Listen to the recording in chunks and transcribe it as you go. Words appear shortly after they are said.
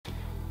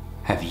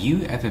Have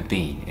you ever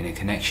been in a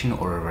connection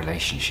or a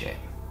relationship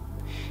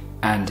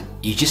and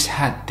you just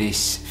had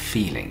this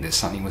feeling that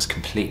something was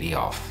completely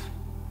off,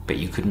 but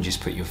you couldn't just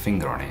put your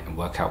finger on it and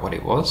work out what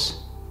it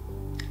was?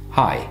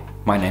 Hi,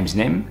 my name's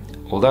Nim.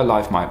 Although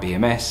life might be a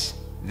mess,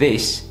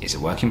 this is a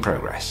work in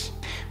progress.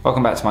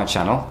 Welcome back to my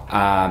channel.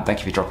 Thank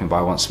you for dropping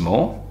by once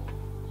more.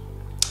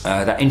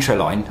 That intro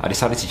line, I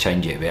decided to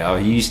change it a bit. I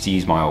used to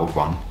use my old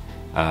one.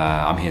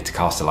 I'm here to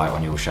cast a light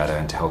on your shadow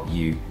and to help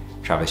you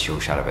traverse your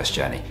Shadowverse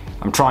journey.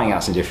 I'm trying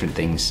out some different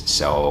things,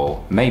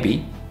 so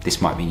maybe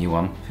this might be a new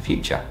one for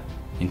future.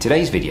 In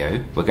today's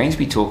video, we're going to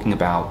be talking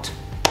about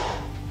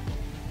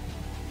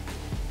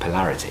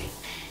polarity.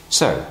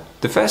 So,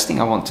 the first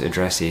thing I want to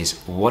address is,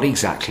 what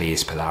exactly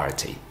is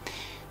polarity?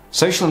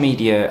 Social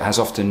media has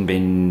often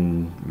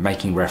been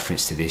making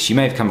reference to this. You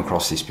may have come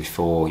across this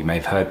before, you may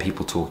have heard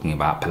people talking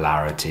about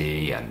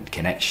polarity and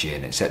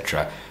connection,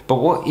 etc. But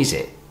what is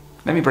it?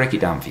 Let me break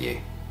it down for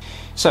you.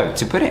 So,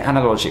 to put it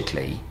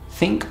analogically,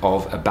 think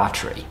of a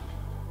battery.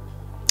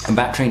 A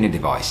battery in a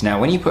device.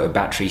 Now, when you put a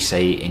battery,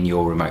 say, in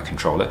your remote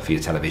controller for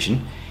your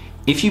television,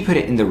 if you put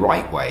it in the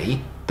right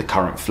way, the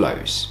current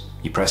flows.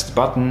 You press the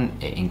button,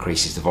 it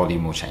increases the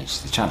volume or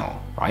changes the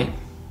channel, right?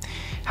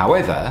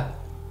 However,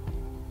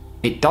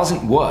 it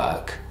doesn't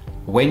work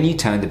when you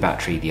turn the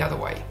battery the other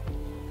way.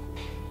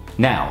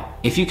 Now,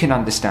 if you can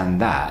understand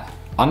that,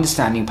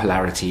 understanding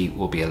polarity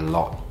will be a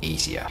lot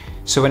easier.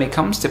 So when it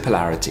comes to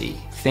polarity,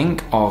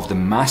 think of the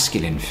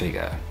masculine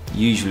figure.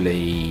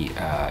 Usually in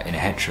a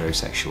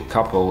heterosexual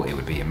couple, it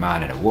would be a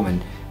man and a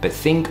woman, but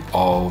think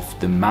of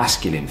the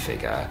masculine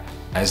figure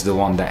as the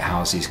one that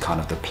houses kind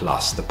of the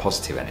plus, the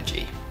positive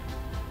energy.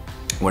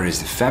 Whereas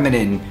the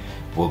feminine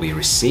will be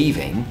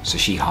receiving, so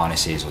she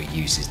harnesses or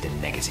uses the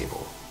negative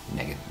or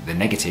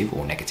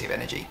negative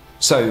energy.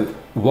 So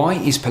why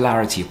is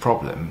polarity a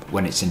problem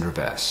when it's in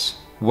reverse?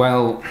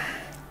 Well,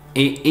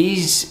 it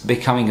is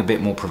becoming a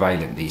bit more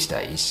prevalent these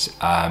days.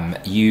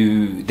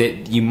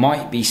 You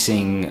might be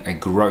seeing a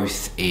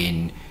growth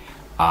in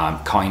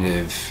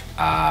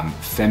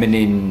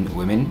feminine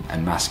women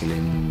and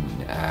masculine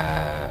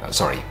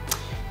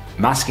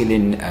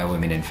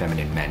women and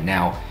feminine men.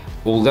 Now,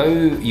 although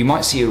you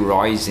might see a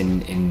rise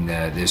in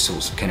those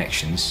sorts of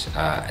connections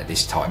at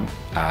this time,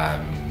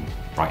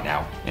 right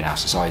now in our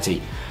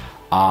society,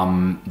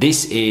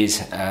 this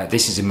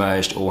has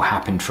emerged or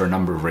happened for a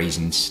number of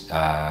reasons.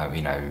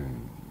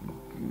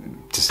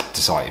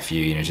 To cite a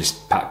few,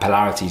 just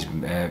polarity's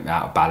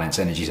out of balance,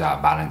 energy's out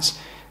of balance,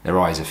 the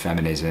rise of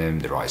feminism,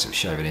 the rise of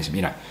chauvinism,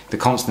 the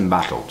constant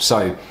battle.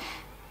 So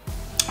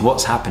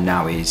what's happened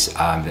now is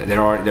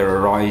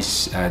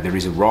there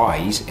is a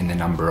rise in the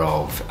number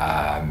of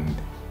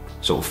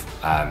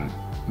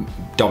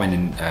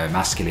dominant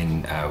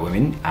masculine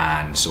women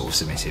and sort of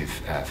submissive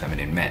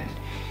feminine men.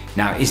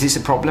 Now, is this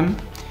a problem?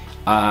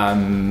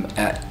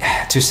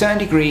 To a certain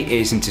degree it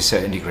is, and to a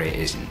certain degree it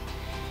isn't.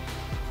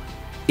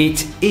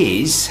 It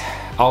is,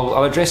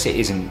 I'll address it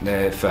isn't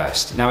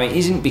first. Now, it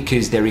isn't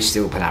because there is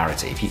still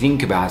polarity. If you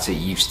think about it,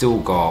 you've still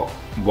got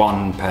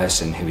one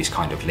person who is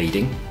kind of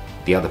leading,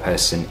 the other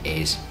person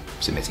is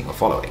submitting or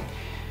following.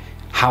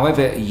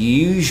 However,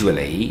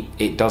 usually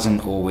it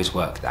doesn't always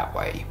work that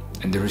way.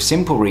 And the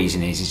simple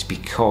reason is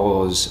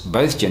because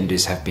both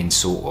genders have been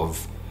sort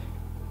of,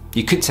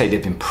 you could say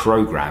they've been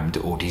programmed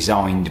or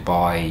designed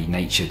by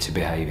nature to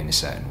behave in a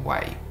certain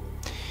way.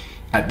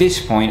 At this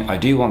point, I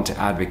do want to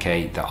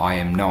advocate that I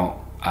am not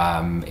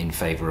in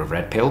favour of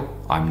red pill.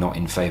 I'm not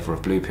in favour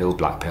of blue pill,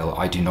 black pill.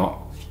 I do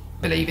not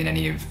believe in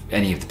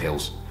any of the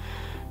pills,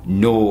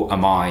 nor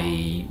am I,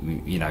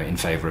 in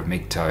favour of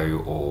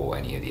MGTOW or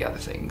any of the other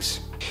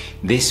things.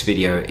 This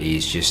video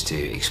is just to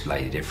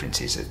explain the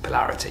differences of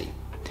polarity.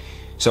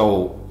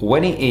 So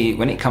when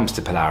it comes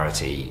to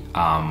polarity,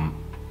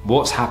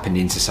 what's happened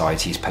in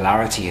society is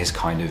polarity has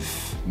kind of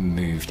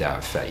moved out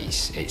of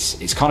phase.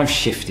 It's kind of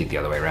shifted the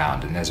other way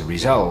around, and as a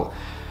result,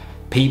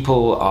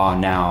 people are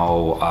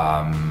now,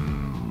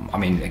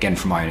 again,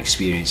 from my own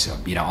experience,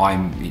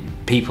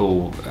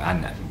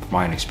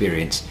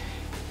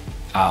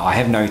 I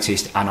have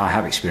noticed and I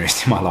have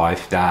experienced in my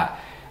life that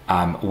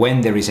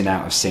when there is an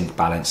out of sync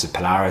balance of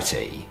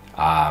polarity,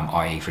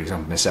 i.e., for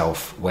example,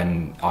 myself,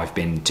 when I've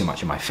been too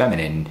much in my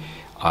feminine,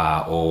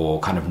 or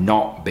kind of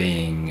not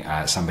being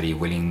somebody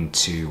willing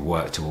to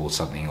work towards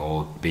something,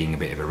 or being a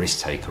bit of a risk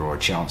taker or a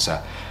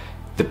chancer,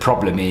 the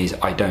problem is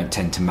I don't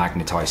tend to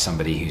magnetize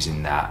somebody who's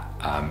in that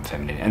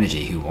feminine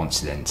energy, who wants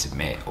to then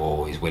submit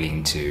or is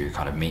willing to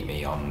kind of meet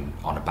me on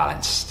a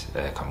balanced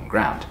common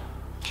ground.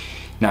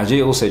 Now, I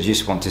do also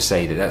just want to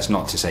say that that's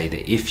not to say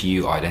that if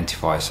you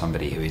identify as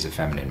somebody who is a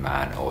feminine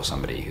man or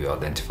somebody who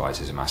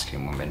identifies as a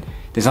masculine woman,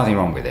 there's nothing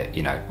wrong with it.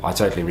 I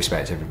totally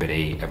respect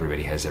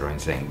everybody has their own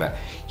thing, but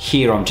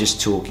here I'm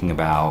just talking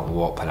about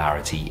what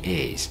polarity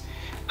is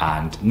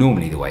and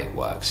normally the way it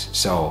works.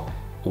 So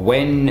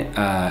when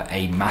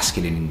a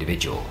masculine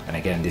individual, and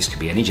again, this could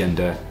be any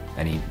gender,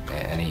 any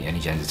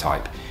gender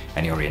type,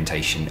 any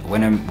orientation,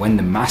 when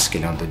the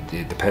masculine,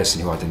 the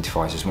person who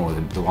identifies as more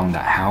the one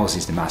that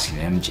houses the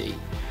masculine energy,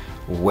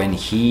 when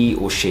he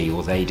or she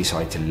or they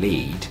decide to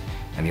lead,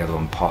 and the other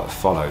one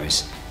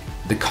follows,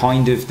 the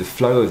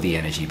flow of the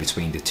energy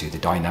between the two, the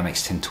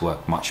dynamics tend to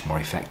work much more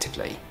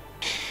effectively.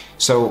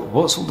 So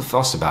what's all the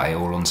fuss about it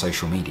all on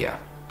social media?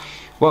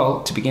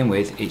 Well, to begin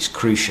with, it's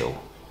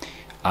crucial.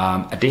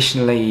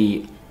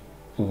 Additionally,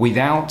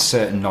 without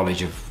certain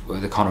knowledge of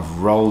the kind of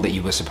role that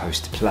you were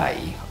supposed to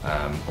play,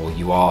 or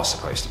you are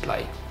supposed to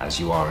play, as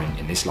you are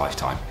in this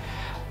lifetime,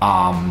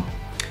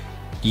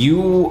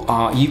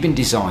 you've been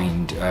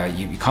designed.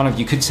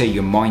 You could say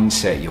your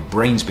mindset, your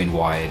brain's been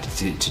wired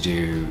to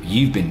do.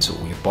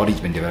 Your body's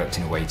been developed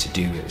in a way to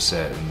do a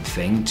certain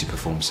thing, to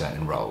perform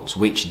certain roles,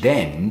 which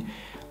then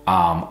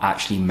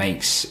actually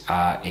makes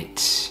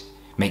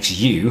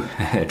you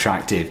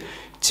attractive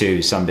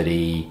to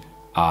somebody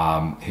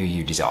who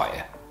you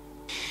desire.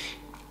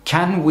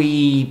 Can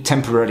we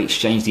temporarily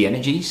exchange the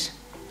energies?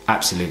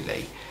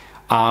 Absolutely.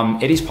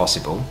 It is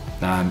possible,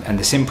 and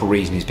the simple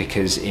reason is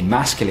because in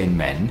masculine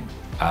men,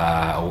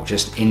 or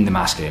just in the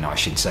masculine, I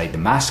should say, the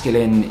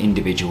masculine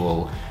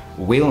individual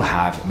will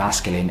have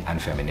masculine and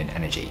feminine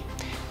energy,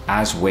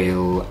 as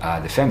will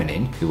the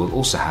feminine, who will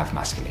also have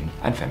masculine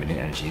and feminine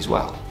energy as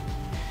well.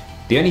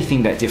 The only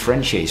thing that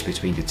differentiates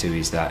between the two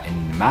is that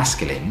in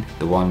masculine,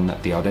 the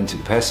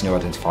person who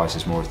identifies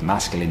as more of the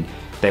masculine,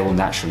 they will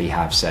naturally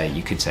have,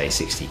 you could say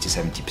 60 to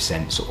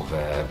 70% sort of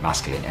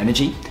masculine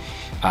energy.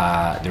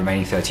 The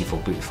remaining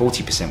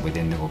 30-40%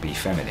 within them will be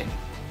feminine.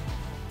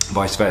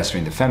 Vice versa,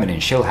 in the feminine,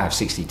 she'll have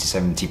 60 to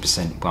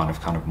 70%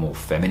 kind of more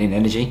feminine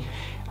energy,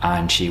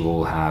 and she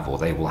will have, or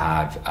they will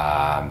have,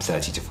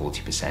 30 to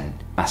 40%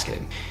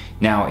 masculine.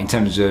 Now, in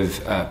terms of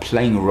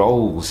playing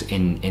roles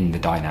in the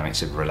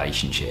dynamics of a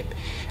relationship,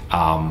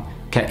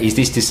 is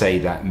this to say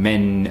that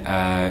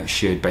men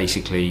should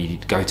basically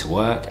go to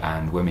work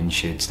and women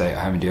should stay at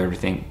home and do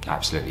everything?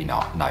 Absolutely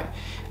not, no.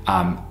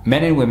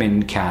 Men and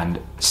women can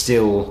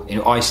still,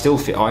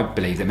 I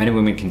believe that men and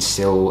women can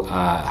still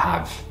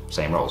have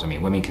same roles. I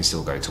mean, women can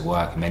still go to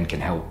work, men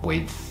can help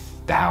with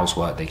the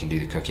housework, they can do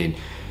the cooking,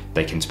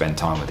 they can spend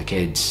time with the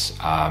kids.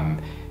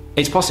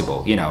 It's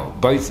possible,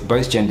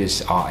 both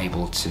genders are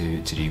able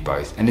to do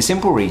both. And the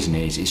simple reason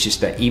is, it's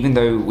just that even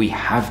though we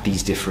have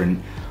these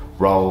different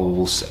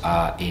roles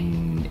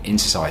in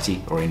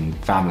society or in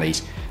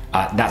families,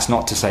 that's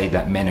not to say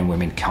that men and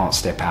women can't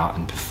step out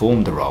and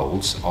perform the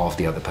roles of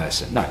the other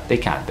person. No, they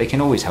can. They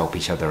can always help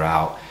each other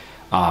out.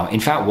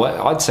 In fact,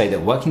 I'd say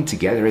that working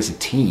together as a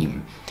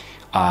team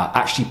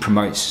actually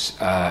promotes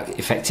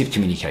effective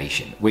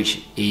communication,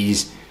 which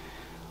is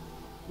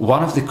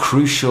one of the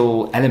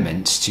crucial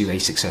elements to a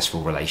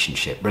successful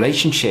relationship.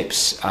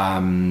 Relationships,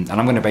 and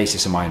I'm going to base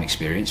this on my own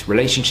experience,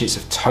 relationships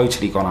have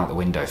totally gone out the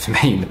window for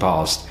me in the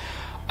past.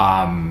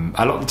 A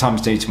lot of the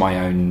times due to my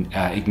own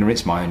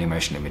ignorance, my own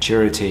emotional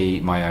immaturity,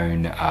 my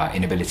own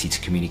inability to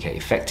communicate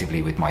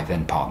effectively with my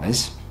then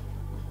partners.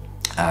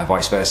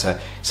 Vice versa,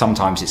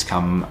 sometimes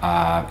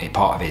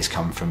part of it has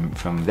come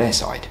from their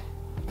side.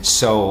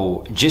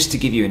 So just to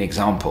give you an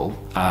example,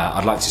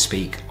 I'd like to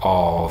speak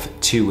of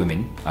two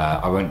women.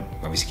 I won't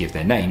obviously give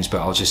their names,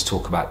 but I'll just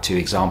talk about two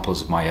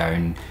examples of my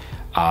own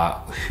and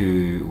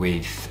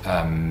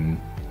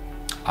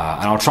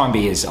I'll try and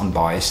be as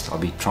unbiased, I'll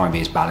try and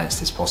be as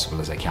balanced as possible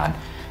as I can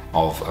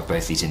of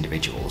both these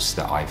individuals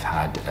that I've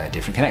had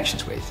different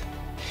connections with.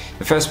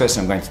 The first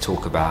person I'm going to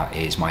talk about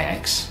is my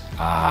ex.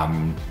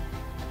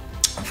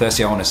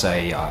 Firstly, I want to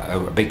say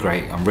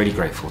I'm really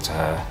grateful to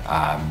her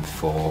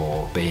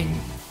for being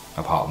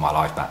a part of my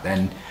life back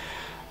then.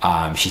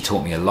 She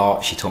taught me a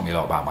lot. She taught me a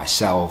lot about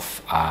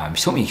myself.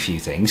 She taught me a few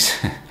things,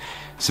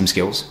 some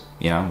skills,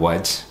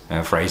 words,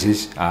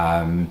 phrases.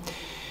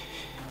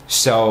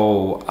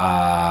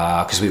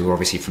 Because we were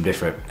obviously from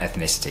different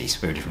ethnicities,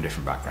 we were from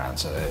different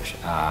backgrounds.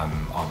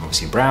 I'm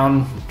obviously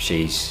brown,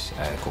 she's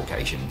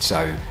Caucasian.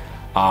 So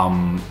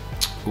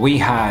we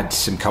had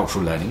some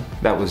cultural learning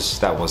that was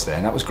there,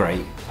 and that was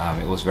great.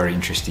 It was very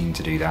interesting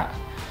to do that.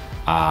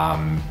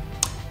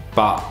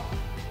 But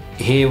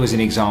here was an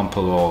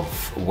example of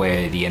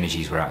where the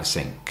energies were out of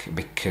sync,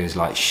 because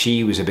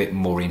she was a bit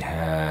more in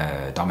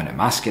her dominant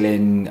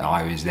masculine.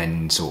 I was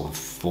then sort of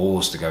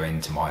forced to go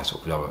into my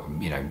sort of lower,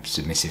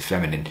 submissive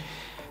feminine.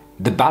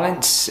 The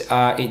balance,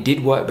 it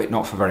did work, but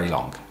not for very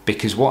long,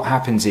 because what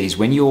happens is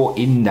when you're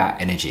in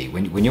that energy,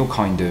 when you're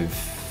kind of,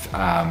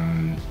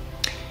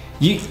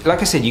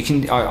 like I said, you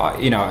can,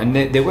 and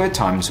there were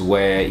times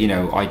where,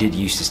 I did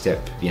used to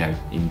step,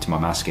 into my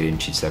masculine,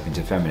 she'd step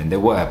into feminine. There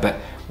were, but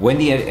when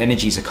the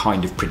energies are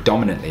kind of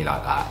predominantly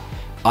like that,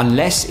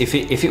 unless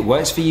if it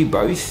works for you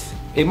both,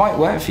 it might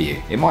work for you.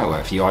 It might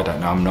work for you. I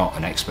don't know. I'm not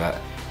an expert.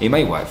 It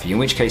may work for you. In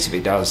which case, if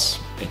it does,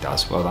 it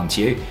does. Well done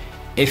to you.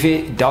 If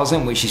it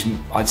doesn't, which is,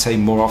 I'd say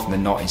more often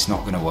than not, it's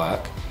not going to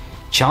work.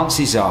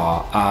 Chances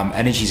are,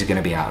 energies are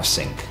going to be out of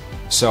sync.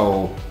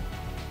 So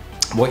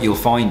what you'll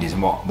find is,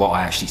 and what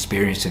I actually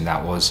experienced in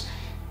that was,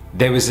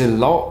 there was a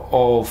lot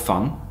of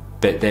fun,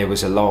 but there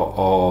was a lot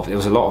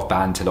of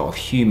banter, a lot of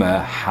humor.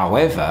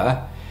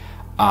 However,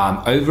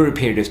 over a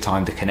period of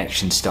time, the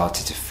connection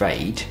started to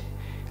fade,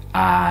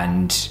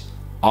 and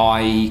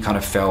I kind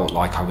of felt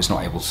like I was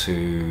not able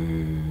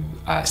to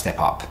step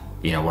up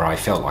you know, where I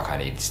felt like I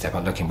needed to step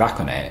up. Looking back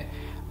on it,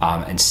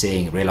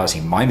 and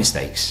realizing my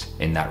mistakes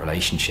in that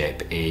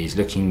relationship is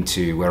looking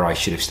to where I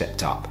should have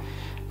stepped up,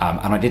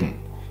 and I didn't.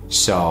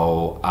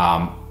 So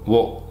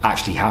what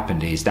actually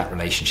happened is that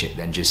relationship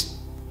then just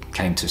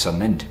came to a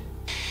sudden end.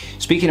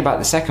 Speaking about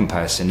the second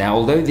person, now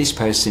although this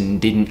person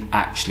didn't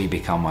actually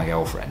become my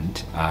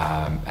girlfriend,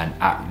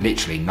 and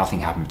literally nothing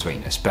happened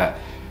between us, but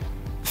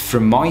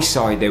from my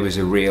side there was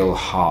a real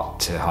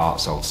heart-to-heart,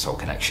 soul-to-soul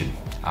connection,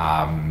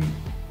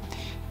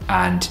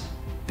 and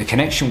the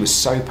connection was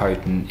so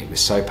potent, it was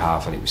so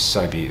powerful, it was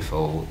so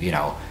beautiful, you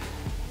know.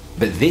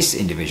 But this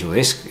individual,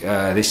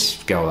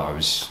 this girl that I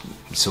was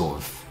sort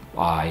of,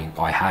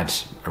 I had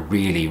a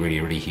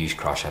really huge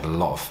crush. I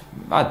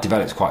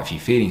developed quite a few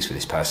feelings for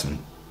this person.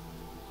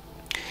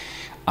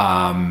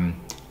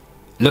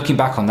 Looking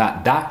back on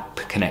that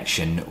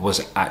connection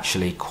was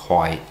actually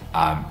quite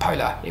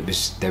polar. You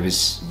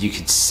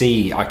could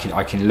see, I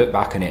can look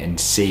back on it and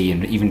see,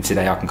 and even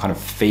today I can kind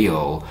of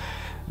feel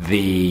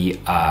the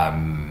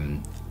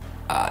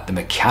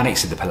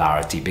mechanics of the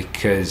polarity,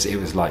 because it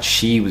was like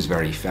she was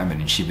very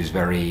feminine, she was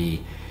very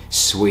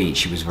sweet,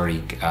 she was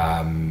very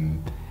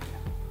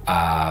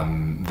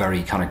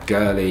very kind of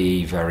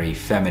girly, very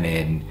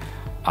feminine,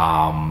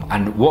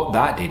 and what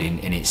that did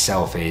in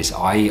itself is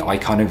I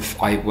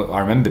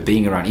remember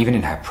being around, even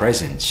in her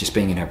presence, just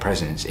being in her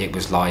presence, it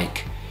was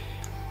like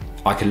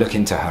I could look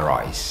into her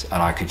eyes,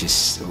 and I could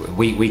just,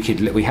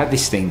 we had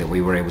this thing that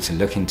we were able to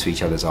look into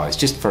each other's eyes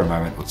just for a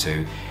moment or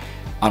two.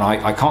 And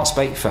I can't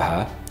speak for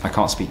her,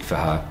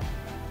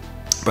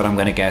 but I'm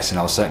going to guess, and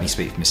I'll certainly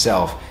speak for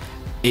myself,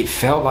 it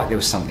felt like there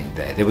was something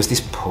there. There was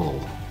this pull.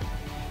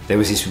 There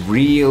was this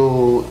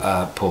real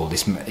pull.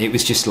 It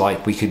was just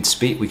like we could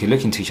speak, we could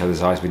look into each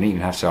other's eyes, we didn't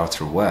even have to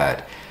utter a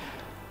word.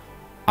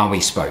 And we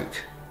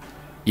spoke,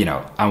 you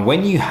know. And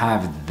when you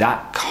have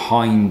that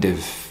kind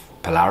of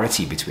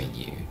polarity between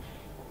you,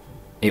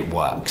 it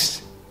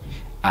works.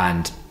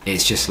 And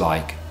it's just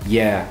like,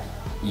 yeah,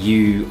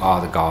 you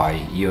are the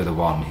guy, you're the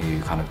one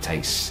who kind of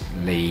takes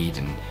lead,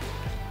 and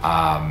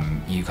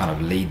you kind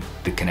of lead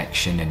the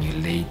connection and you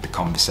lead the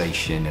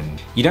conversation.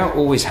 And you don't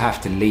always have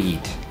to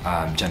lead,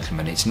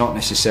 gentlemen. It's not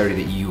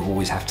necessarily that you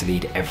always have to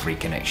lead every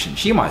connection.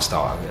 She might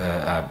start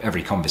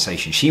every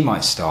conversation. She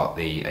might start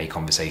a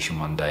conversation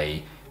one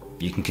day.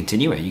 You can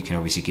continue it. You can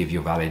obviously give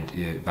your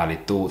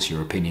valid thoughts,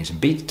 your opinions,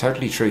 and be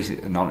totally true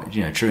and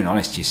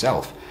honest to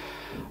yourself.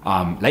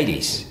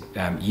 Ladies,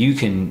 you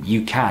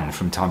can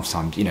from time to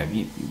time, you know,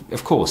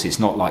 of course it's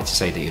not like to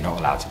say that you're not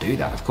allowed to do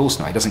that, of course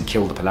not. It doesn't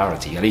kill the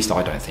polarity, at least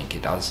I don't think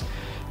it does.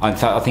 In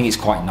fact, I think it's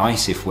quite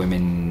nice if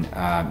women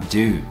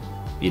do,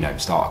 you know,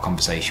 start a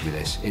conversation with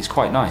us. It's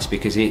quite nice,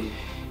 because it,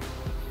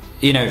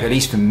 you know, at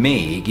least for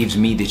me, it gives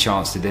me the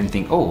chance to then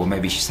think, oh, well,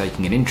 maybe she's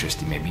taking an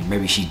interest in me,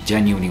 maybe she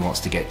genuinely wants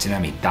to get to know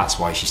me, that's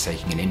why she's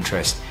taking an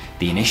interest,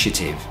 the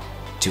initiative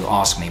to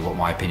ask me what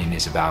my opinion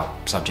is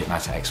about subject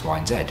matter X, Y,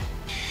 and Z.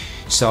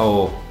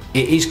 So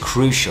it is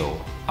crucial,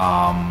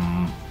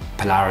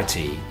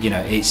 polarity, you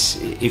know. It's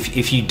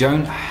if you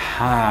don't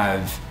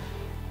have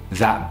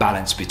that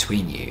balance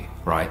between you,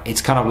 right,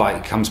 it's kind of like,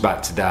 it comes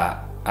back to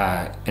that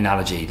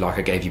analogy like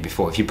I gave you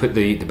before. If you put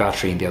the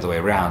battery in the other way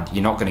around,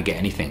 you're not going to get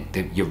anything.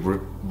 Your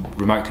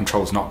remote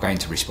control is not going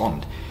to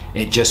respond.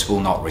 It just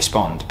will not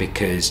respond,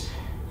 because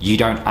you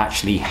don't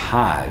actually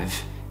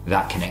have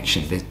that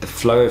connection. The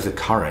flow of the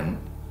current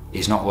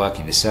is not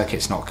working, the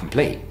circuit's not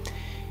complete.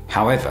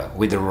 However,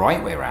 with the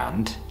right way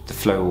around, the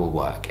flow will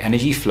work.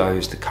 Energy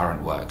flows, the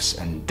current works,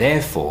 and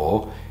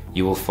therefore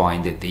you will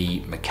find that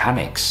the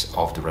mechanics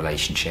of the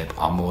relationship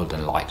are more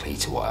than likely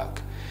to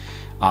work.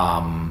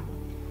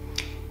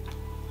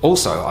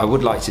 Also, I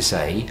would like to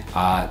say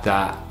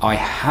that I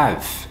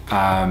have,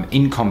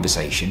 in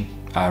conversation,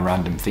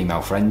 random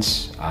female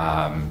friends.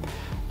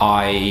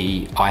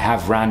 I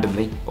have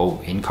randomly,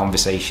 or in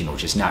conversation, or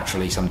just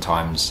naturally,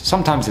 sometimes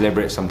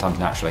deliberate, sometimes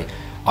naturally,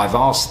 I've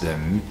asked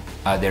them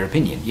their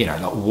opinion. You know,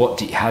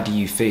 like, how do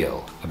you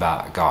feel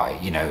about a guy?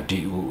 You know, do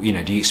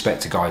you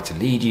expect a guy to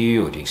lead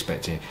you, or do you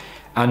expect to?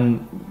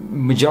 And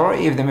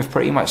majority of them have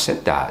pretty much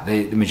said that.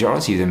 The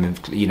majority of them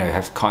have, you know,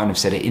 have kind of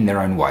said it in their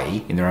own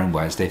way, in their own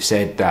words. They've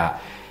said that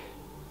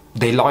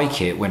they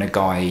like it when a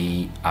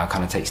guy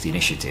kind of takes the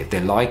initiative. They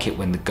like it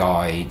when the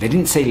guy, they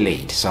didn't say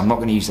lead, so I'm not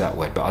going to use that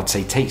word, but I'd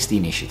say takes the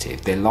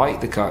initiative. They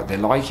like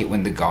it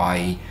when the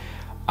guy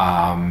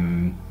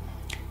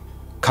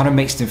kind of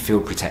makes them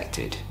feel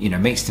protected, you know,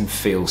 makes them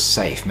feel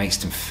safe, makes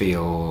them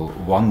feel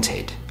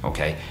wanted.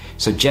 Okay,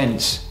 so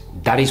gents,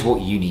 that is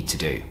what you need to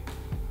do.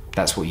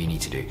 That's what you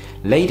need to do.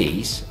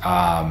 Ladies,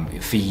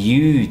 for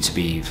you to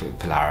be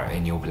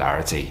in your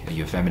polarity,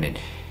 you're feminine,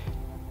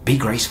 be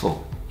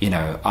graceful, you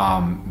know,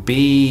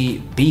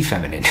 be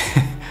feminine.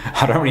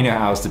 I don't really know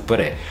how else to put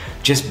it.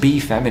 Just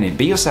be feminine,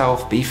 be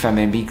yourself, be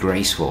feminine, be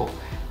graceful.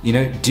 You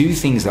know, do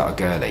things that are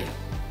girly.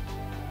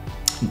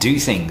 Do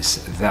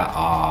things that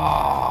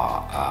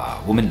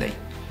are womanly.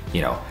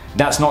 You know,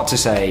 that's not to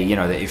say, you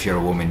know, that if you're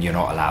a woman, you're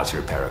not allowed to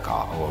repair a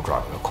car or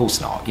drive it. Of course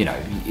not. You know,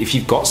 if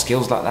you've got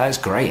skills like that, it's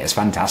great. It's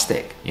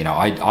fantastic. You know,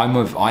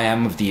 I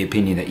am of the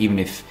opinion that even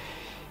if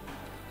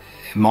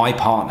my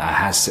partner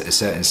has a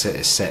certain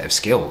set of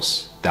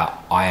skills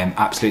that I am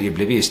absolutely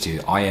oblivious to.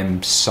 I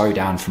am so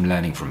down from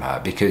learning from her,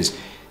 because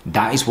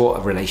that is what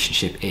a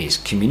relationship is.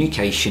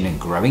 Communication and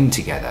growing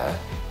together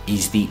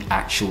is the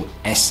actual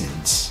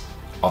essence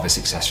of a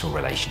successful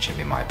relationship,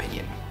 in my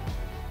opinion.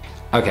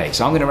 Okay,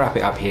 so I'm going to wrap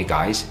it up here,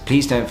 guys.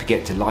 Please don't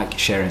forget to like,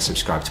 share and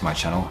subscribe to my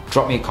channel.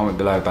 Drop me a comment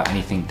below about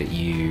anything that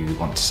you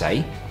want to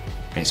say.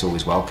 It's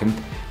always welcome.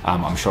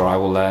 I'm sure I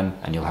will learn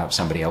and you'll help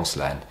somebody else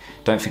learn.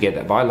 Don't forget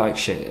that by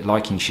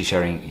liking,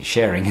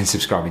 sharing and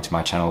subscribing to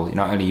my channel,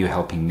 not only are you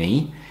helping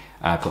me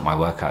put my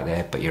work out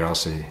there, but you're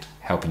also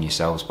helping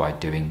yourselves by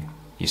doing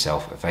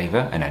yourself a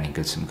favor and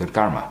earning some good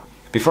karma.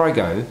 Before I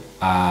go,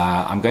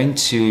 I'm going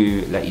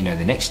to let you know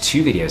the next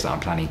 2 videos that I'm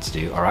planning to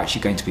do are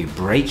actually going to be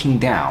breaking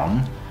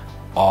down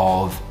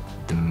of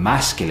the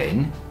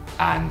masculine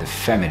and the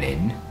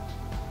feminine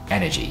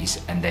energies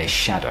and their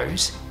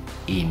shadows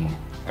in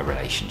a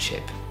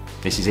relationship.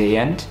 This is the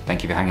end.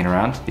 Thank you for hanging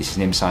around. This is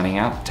Nim signing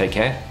out. Take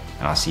care,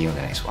 and I'll see you on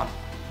the next one.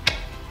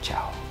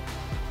 Ciao.